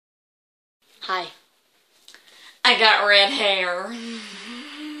Hi. I got red hair.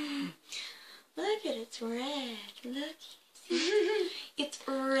 Look at it, it's red. Look. It's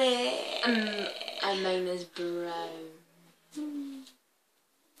red. And mine is brown.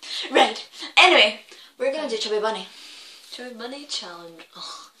 Red. Anyway, we're gonna do Chubby Bunny. Chubby Bunny challenge.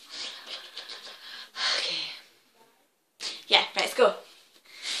 Oh. Okay. Yeah, right, let's go.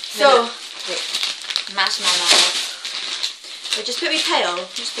 So, wait. mash my mouth. Wait, just put your tail.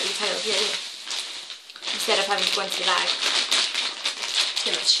 Just put your tail here. Instead of having to go into the bag.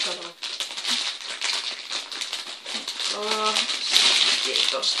 Too much trouble. Oh, there you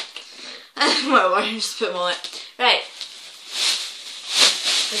go. Well, I just put them all in. Right.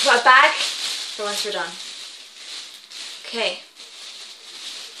 We've got a bag for once we're done. Okay.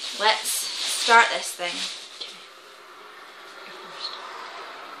 Let's start this thing.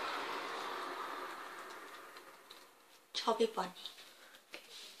 Chubby Bunny.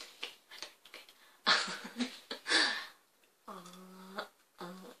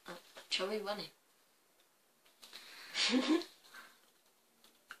 Chubby Bunny.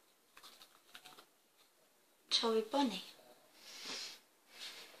 Chubby Bunny.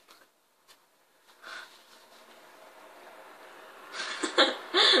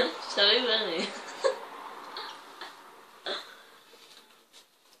 Chubby Bunny.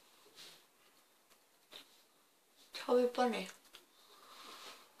 Chubby Bunny.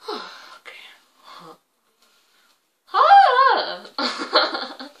 Okay. Ah!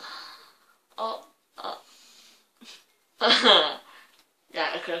 Oh. Yeah,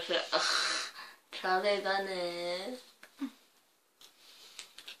 I could have said, Chubby Bunny.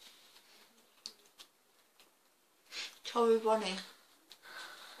 Chubby Bunny.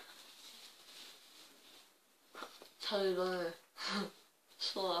 Chubby Bunny.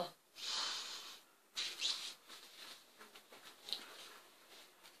 Slow.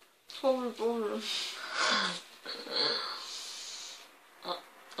 Chubby Bunny.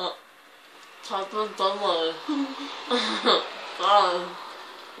 Chubby Bunny.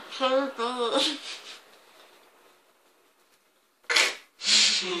 Chubby Bunny.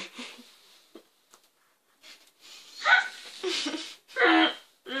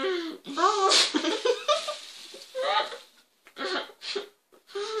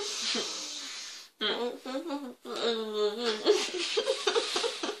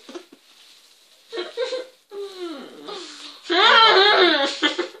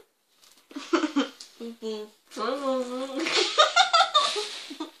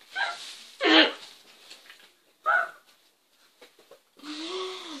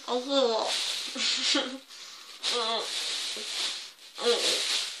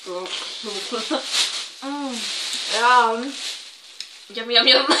 Yum yum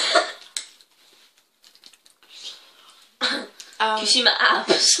yum. Can you see my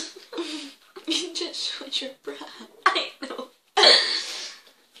abs? You just showed your bra. I know.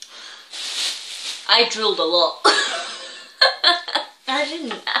 I drilled a lot. I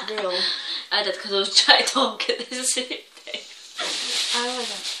didn't drill. I did because I was trying to talk at the same time. I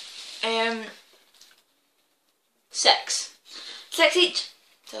wasn't. 6. 6 each.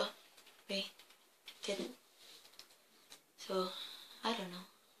 So, we didn't. So, I don't know.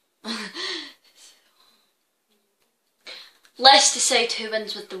 Let's decide who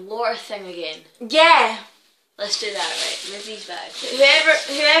wins with the water thing again. Yeah. Let's do that, right? Move these bags.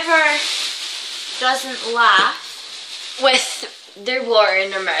 Whoever doesn't laugh With their water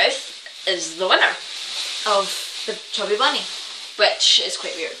in their mouth is the winner. of the Chubby Bunny. Which is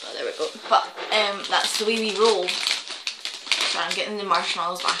quite weird, but there we go. But that's the way we roll. So I'm getting the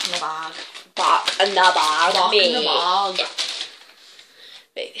marshmallows back in the bag. Back in the bag. Back in the bag. Yeah.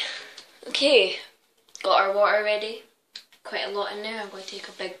 Right. Okay. Got our water ready. Quite a lot in there. I'm going to take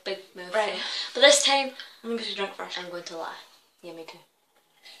a big mouthful. Right. But this time, I'm going to drink first. I'm going to laugh. Yeah, me too.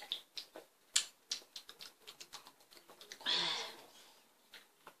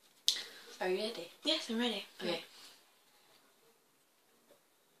 Are you ready? Yes, I'm ready. Okay.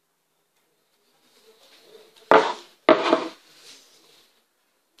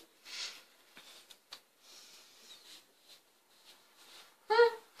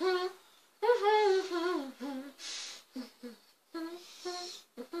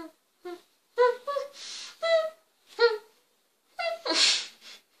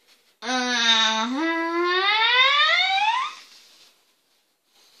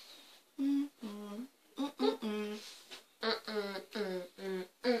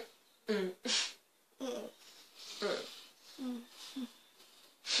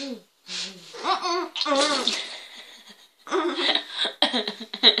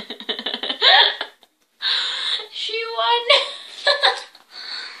 She won.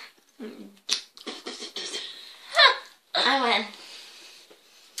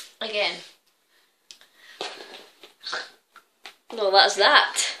 Well, that's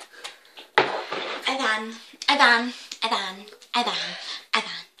that. I won. I won. I won. I won. I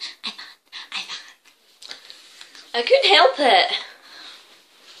won. I won. I won. I couldn't help it.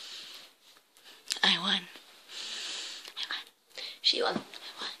 I won. I won. She won.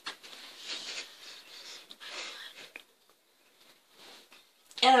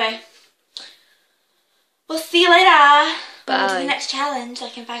 Anyway, we'll see you later. Bye. On to the next challenge,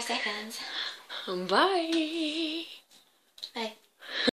 like in 5 seconds. Bye.